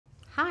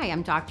Hi,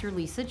 I'm Dr.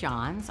 Lisa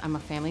Johns. I'm a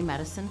family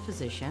medicine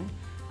physician.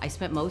 I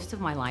spent most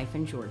of my life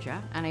in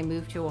Georgia, and I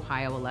moved to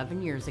Ohio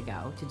 11 years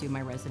ago to do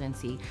my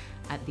residency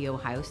at The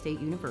Ohio State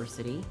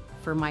University.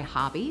 For my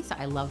hobbies,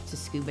 I love to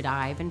scuba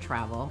dive and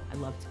travel. I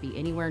love to be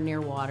anywhere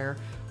near water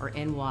or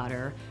in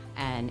water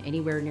and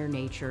anywhere near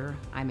nature.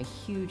 I'm a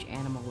huge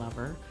animal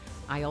lover.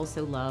 I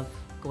also love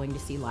going to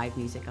see live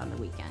music on the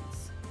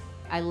weekends.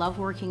 I love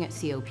working at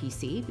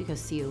COPC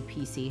because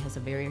COPC has a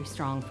very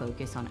strong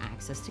focus on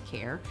access to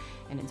care,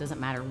 and it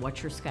doesn't matter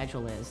what your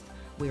schedule is,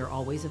 we are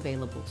always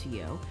available to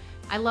you.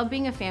 I love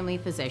being a family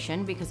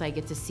physician because I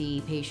get to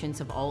see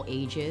patients of all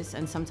ages,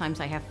 and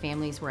sometimes I have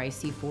families where I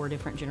see 4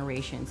 different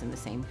generations in the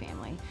same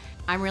family.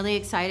 I'm really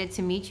excited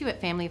to meet you at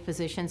Family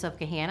Physicians of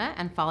Gahanna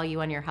and follow you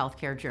on your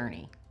healthcare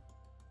journey.